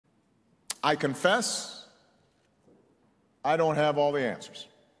I confess, I don't have all the answers.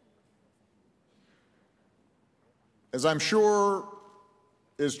 As I'm sure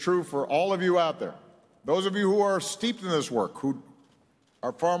is true for all of you out there, those of you who are steeped in this work, who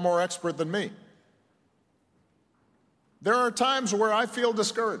are far more expert than me, there are times where I feel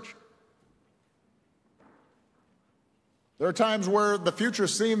discouraged. There are times where the future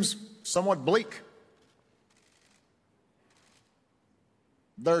seems somewhat bleak.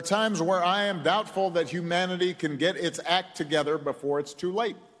 There are times where I am doubtful that humanity can get its act together before it's too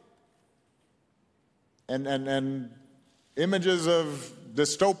late. And images of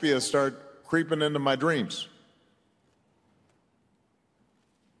dystopia start creeping into my dreams.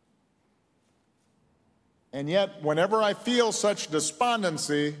 And yet, whenever I feel such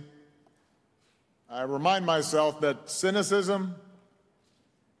despondency, I remind myself that cynicism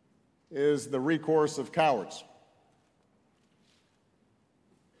is the recourse of cowards.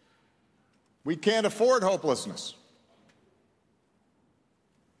 We can't afford hopelessness.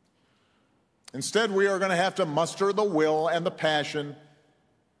 Instead, we are going to have to muster the will and the passion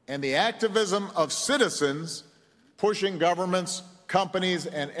and the activism of citizens pushing governments, companies,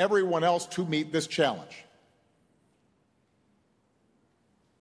 and everyone else to meet this challenge.